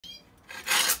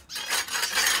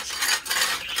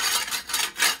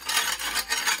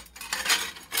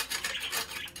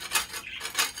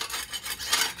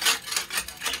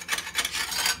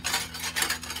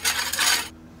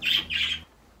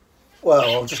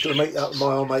Well, I'm just going to meet up with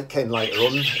my old mate Ken later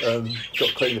on. Got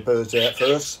to clean the birds out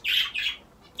first.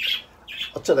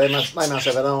 I'll tell you, they must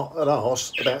have an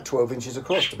arse about 12 inches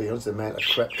across, to be honest, the amount of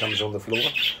crap comes on the floor.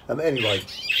 Anyway,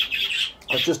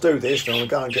 I'll just do this and I'll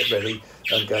go and get ready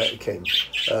and go out to Ken.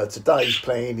 Today's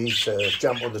plan is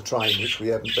jump on the train, which we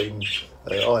haven't been,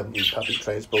 I haven't used public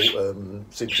transport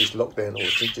since this lockdown or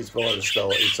since this virus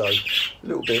started, so a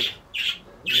little bit,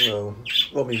 you know,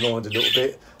 on my mind a little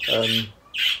bit.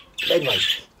 Anyway,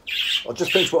 I'll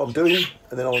just finish what I'm doing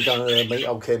and then I'm going to meet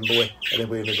old Ken boy and then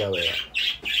we're going to go out.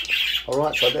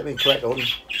 Alright, so let me crack on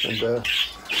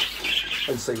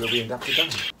and see where we end up today.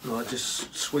 Right,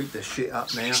 just sweep this shit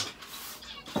up now.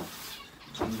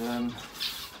 And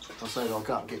I say I'll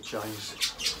go up and get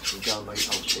changed and go and meet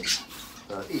old Ken.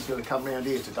 He's going to come round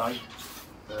here today.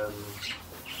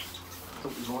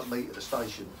 Thought we might meet at the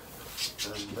station.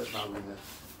 But no, we're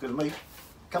going to meet.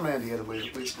 Come round here and we'll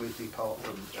depart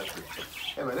from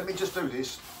Anyway, let me just do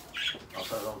this. I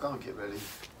said I'll go and get ready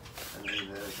and then go and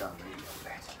meet old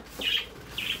lad.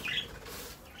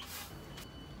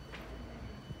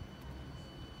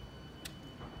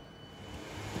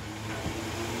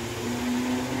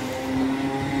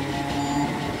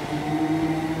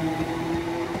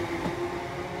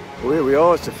 Well, here we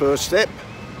are, it's the first step.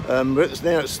 We're now at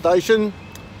the station,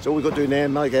 so all we've got to do now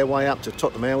is make our way up to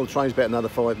Tottenham Hale. The train's about another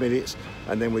 5 minutes,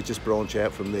 and then we just branch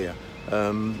out from there.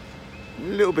 A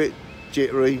little bit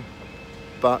jittery,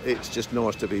 but it's just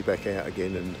nice to be back out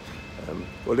again. And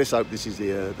well, let's hope this is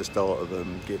the start of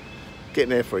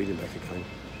getting our freedom back again.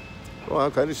 Right,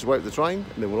 okay, let's just wait for the train,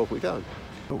 and then off we go.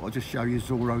 Thought I'll just show you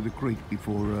Zorro the Creek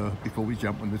before we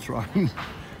jump on the train.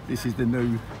 This is the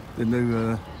new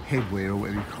headwear or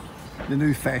whatever you call it. The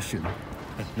new fashion.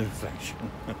 New fashion.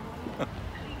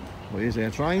 Well, here's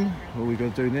our train. All we've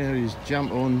got to do now is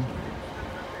jump on,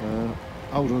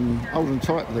 hold on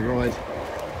tight for the ride,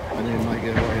 and then make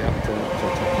our way up to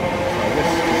Tottenham. So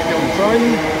let's get on the train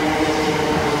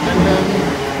and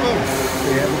well,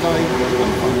 see how the day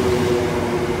unfolds.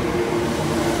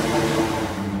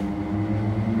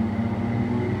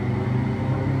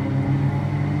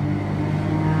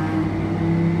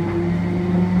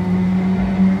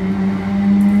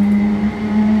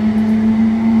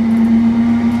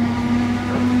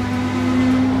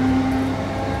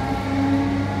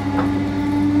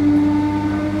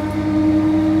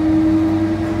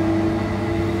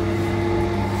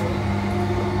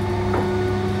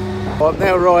 I've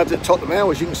now arrived at Tottenham Hale,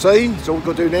 as you can see, so all we've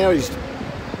got to do now is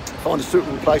find a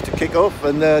suitable place to kick off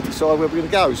and decide where we're going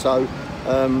to go. So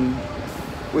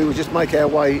we will just make our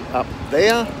way up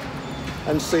there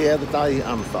and see how the day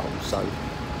unfolds. So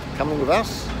come along with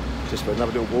us, just for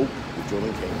another little walk with John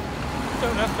and Ken. You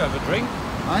don't have to have a drink.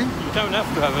 Eh? You don't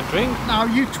have to have a drink. No,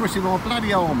 you twisted my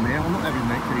bloody arm there. I'm not having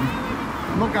that thing.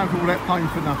 I'm not going through all that pain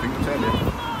for nothing, I tell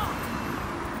you.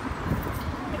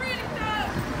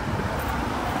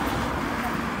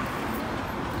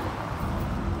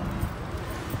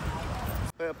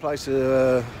 Place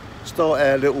to start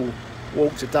our little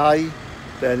walk today,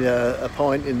 then a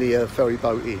pint in the Ferry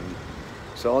Boat Inn.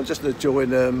 So I'm just going to join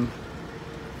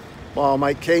my old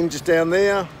mate King just down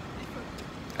there,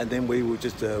 and then we will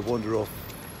just wander off,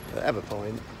 have a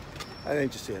pint, and then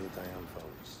just see how the day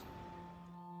unfolds.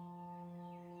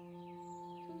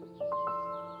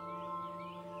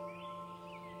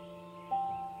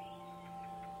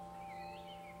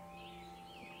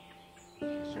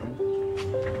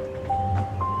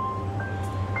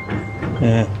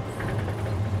 Yeah.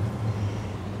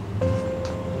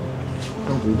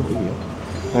 Can't believe it here.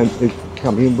 And it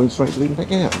come in and went straight leading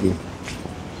back out again.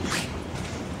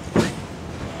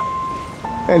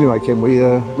 Anyway, Ken,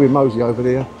 we mosey over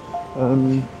there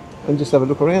and just have a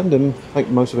look around and make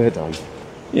most of our day.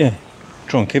 Yeah.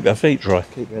 Try and keep our feet dry.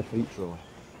 Keep our feet dry.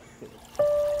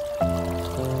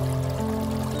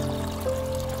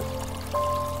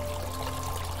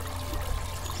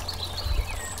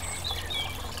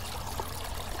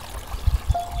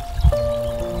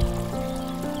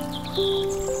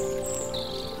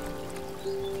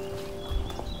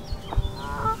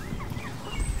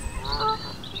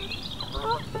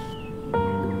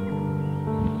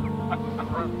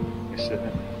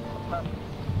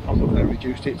 I thought they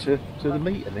reduced it to the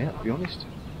metre now, to be honest.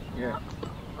 Yeah.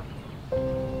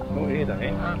 Not here though,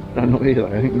 eh? No, not here though,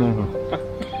 I think, no.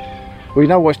 Well, you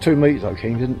know what's 2 metres though,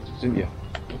 King, didn't you?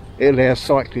 It allows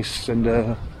cyclists and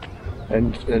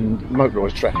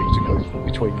motorised traffic to go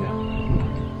between you.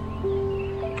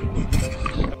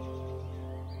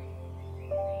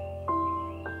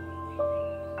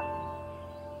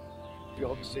 You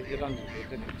obviously see it under there,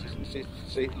 didn't it? Just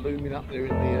see it looming up there in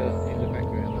the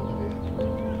background under there.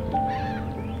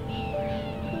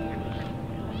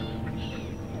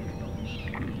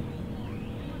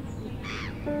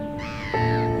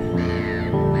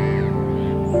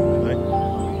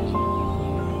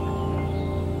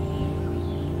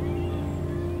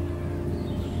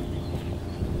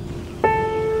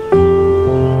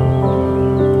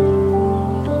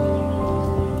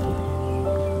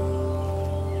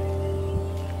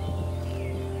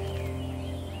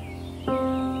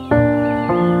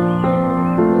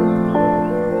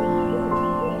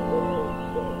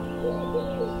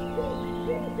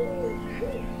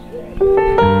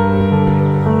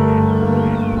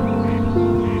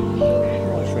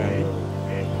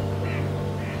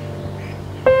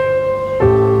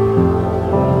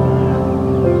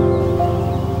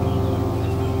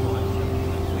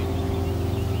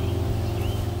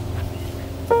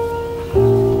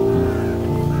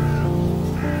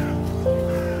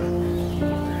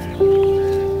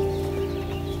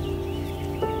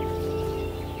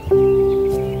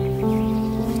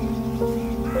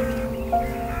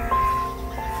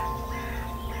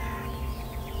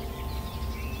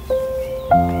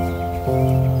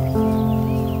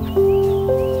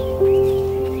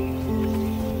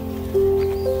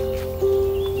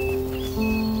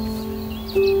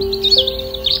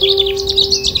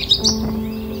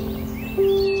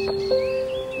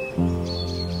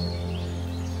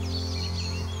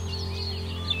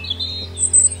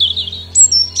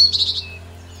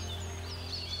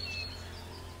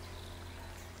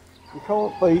 You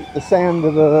can't beat the sound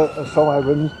of a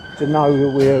siren to know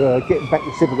that we're getting back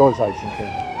to civilisation, Ken.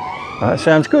 That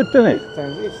sounds good, doesn't it?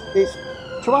 It's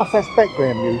to us that's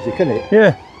background music, isn't it?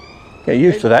 Yeah. Get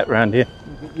used to that round here.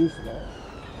 You get used to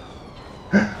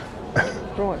that.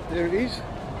 Right, there it is.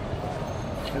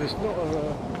 And it's not a...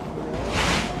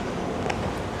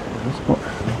 It's not...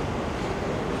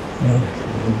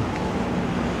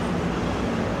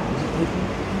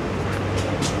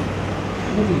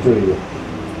 What are you doing here?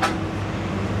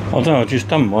 I don't know, I've just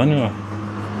done mine, haven't I?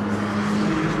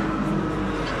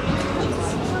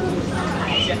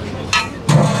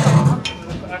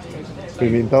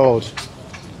 We've been barred.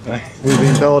 Eh? We've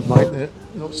been barred, mate. They're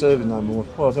not serving no more.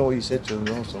 Well, I don't know what you said to them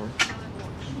last time.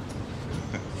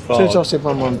 As soon as I said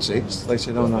 116, they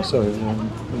said, oh no, sorry, we're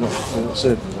not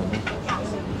serving no more.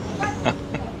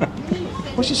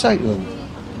 What did you say to them?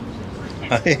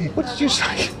 What did you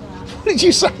say? What did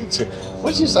you say to them?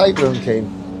 What did you say to them, Ken?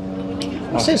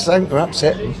 I said something to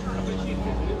upset them.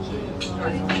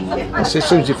 I said, as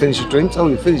soon as you finish your drink, oh,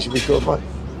 you finish it, we've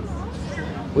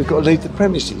got to leave the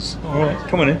premises. Alright,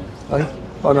 come on in. Hey?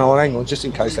 Oh no, hang on, just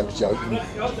in case I was joking.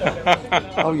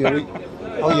 Oh,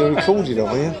 you're recorded,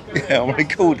 are you? Yeah, I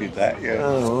recorded that, yeah.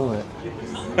 Oh, right.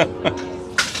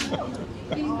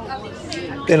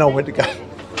 Then I went to go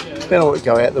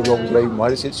out the wrong lane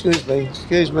way. I said, excuse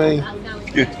me,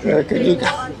 can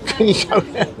you go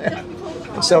down there?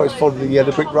 And so it's following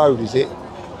the brick road, is it?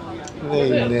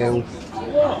 No.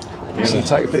 It's going to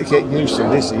take a bit of getting used to,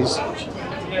 this is.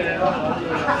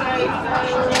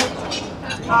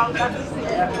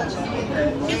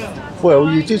 Well,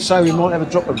 you did say we might have a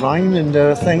drop of rain, and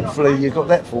thankfully you got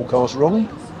that forecast wrong.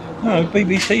 No,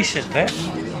 BBC said that.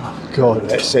 God,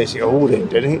 that says it all then,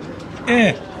 didn't it?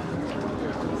 Yeah.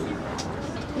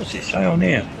 What's it say on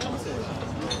here?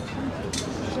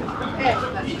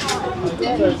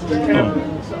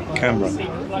 Oh, camera.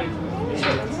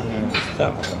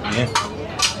 That one, yeah.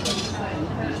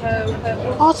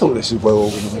 I thought this was well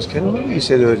organised, Ken. I remember you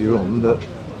said earlier on that...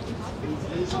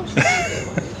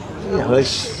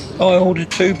 I ordered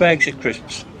 2 bags of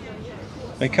crisps.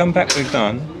 They come back with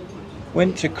none,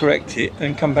 went to correct it,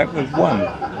 and come back with 1.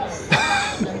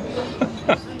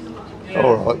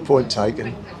 All right, point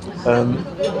taken.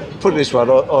 Put it this way,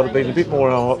 I'd have been a bit more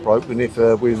heartbroken if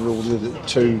we'd ordered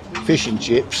 2 fish and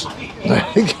chips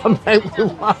and come back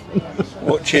with 1.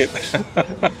 What chip?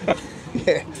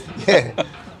 Yeah.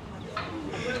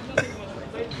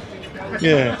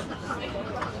 Yeah.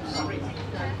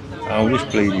 Oh, this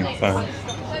bleeding phone.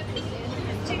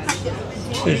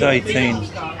 It says 18.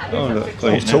 Oh, look.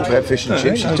 I've talked about fish and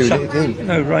chips, she's doing it again.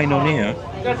 No rain on here.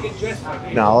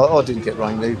 No, I didn't get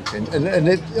rain either. And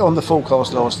on the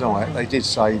forecast last night, they did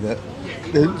say that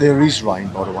there is rain,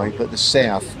 by the way, but the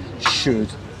south could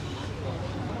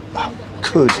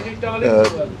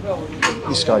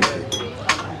escape it.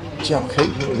 Gee, I keep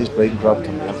looking at this bleeding grub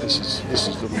coming up. This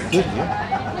is looking good,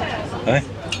 yeah? Eh?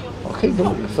 I keep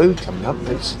looking at the food coming up.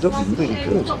 It's looking really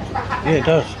good. Yeah, it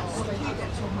does.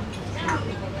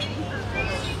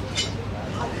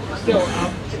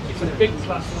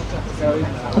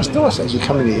 It's nice as you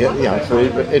come in here, you know, for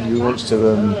anyone who wants to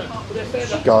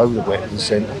go over the Wetland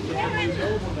Centre.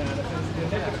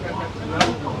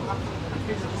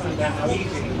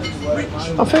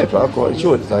 I'm fair play, I quite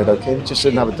enjoyed the day though, Ken. Just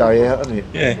another day out, isn't it?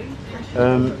 Yeah.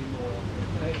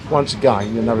 Once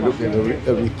again, another look at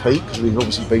a repeat, because we've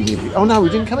obviously been here. Oh no, we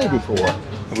didn't come here before.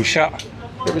 It was shut.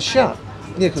 It was shut.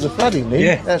 Yeah, because of flooding then.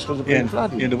 Yeah. That's because of being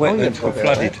flooded. Yeah, the wetlands got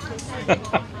flooded.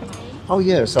 Oh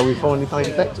yeah, so we finally made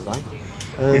it back today.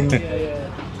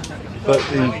 But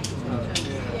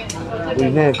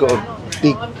we've now got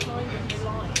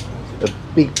a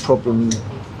big problem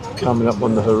coming up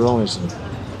on the horizon.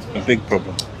 A big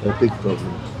problem. A big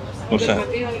problem. What's that?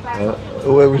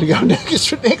 Where we're going to go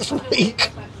next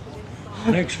week.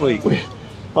 Next week. We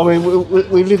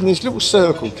live in this little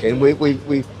circle, Ken.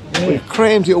 We've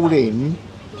crammed it all in,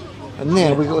 and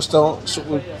now we've got to start sort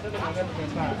of.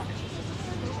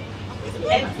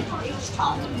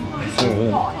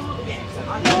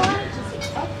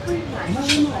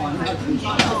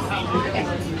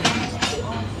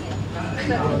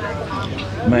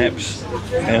 Maps.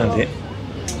 Found it.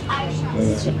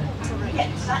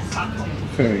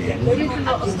 Ferry Inn. We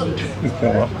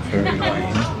go up Ferry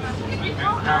Lane.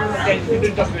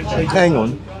 Hang on.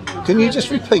 Can you just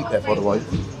repeat that, by the way?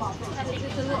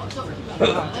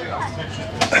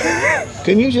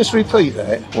 Can you just repeat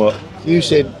that? What? You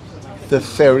said the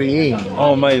Ferry Inn.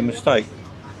 Oh, I made a mistake.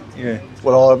 Yeah.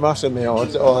 Well, I must admit, I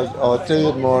do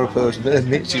admire a person that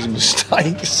admits his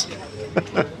mistakes.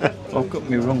 I've got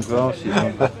my wrong glasses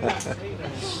on.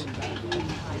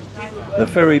 The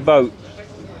ferry boat.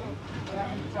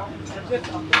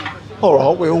 All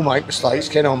right, we all make mistakes.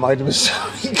 Ken, I made a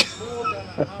mistake.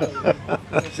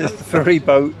 It's just the Ferry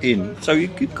Boat Inn, so you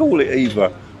could call it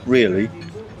either, really.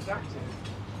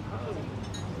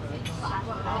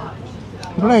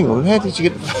 Well, hang on, how did you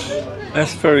get...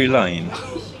 That's Ferry Lane,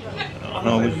 and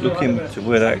I was looking to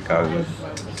where that goes.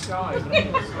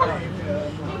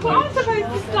 Well, I'm supposed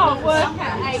to start work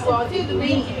at 8 while I do the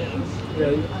meeting.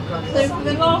 So for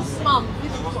the last month,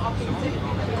 this is what I've been doing.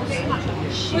 I'm getting like a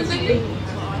shitty.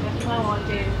 I have no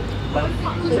idea.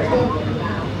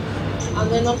 And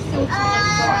then I'm still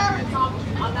trying to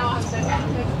I know I have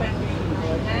to spend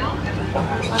now.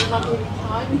 And I'm really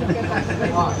tired to go back to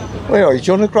bed. Where are you,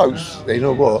 John O'Groats then,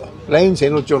 or what? Lane's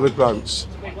Inn or John O'Groats?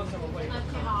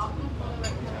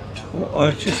 Well, I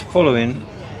was just following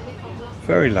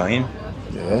Ferry Lane,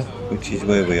 Yeah. which is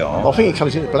where we are. I think it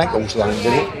comes into Blackhall's Lane,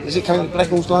 doesn't it? Is it coming into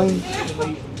Blackhall's Lane?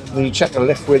 Then you check the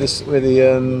left where the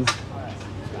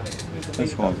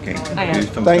That's what I'm getting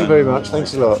confused. Thank you very much.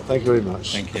 Thanks a lot. Thank you very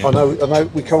much. Thank you. I know.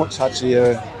 We can't touch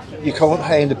the. You can't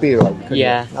hand a beer over. Can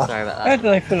Yeah, you? No. sorry about How that. do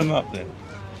they fill them up then?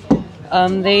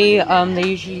 They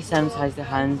usually sanitize their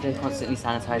hands. They're constantly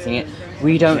sanitizing it.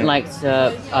 We don't like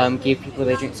to give people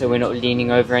their drink, so we're not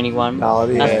leaning over anyone. No,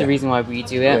 yeah. That's the reason why we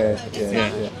do it.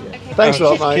 Yeah. Thanks a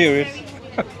lot, just mate. curious.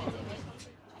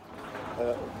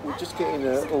 We're just getting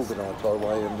organised, by the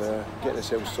way, and getting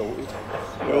ourselves sorted.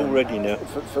 We're all ready now.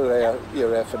 For our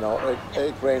finale,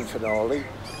 grand finale.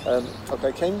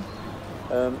 Okay, Ken.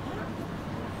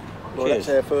 Well, Cheers.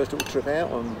 that's our first little trip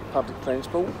out on public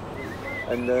transport,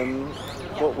 and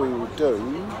what we will do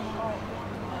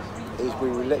is we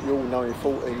will let you all know in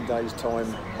 14 days' time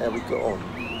how we got on.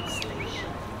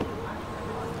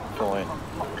 Fine.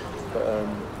 But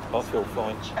I feel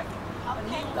fine.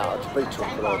 no, to be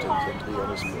truthful, I do think, to be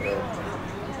honest,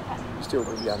 but, still a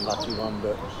really unlucky one,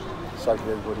 but so did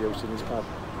everybody else in this pub.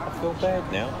 I feel bad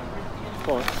now.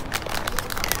 Fine.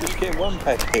 Just getting one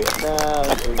pack here. No,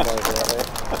 don't worry about that.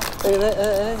 Hey,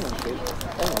 hang on, kid.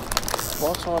 Hang on.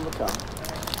 While time will come.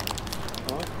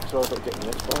 Right, so I've got to get the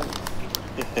next one.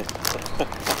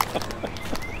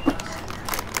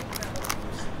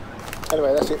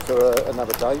 Anyway, that's it for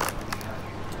another day.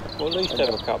 Well, at least have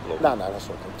a couple of No, that's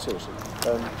okay. Seriously.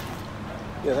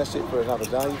 Yeah, that's it for another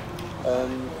day.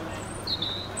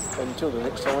 Until the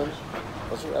next time,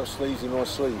 I'll sort of have sleeves in my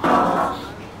sleeve.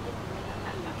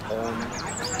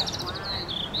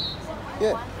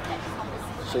 Yeah.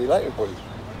 See you later, everybody.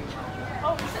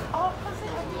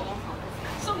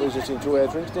 We'll just enjoy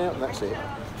our drinks now, and that's it.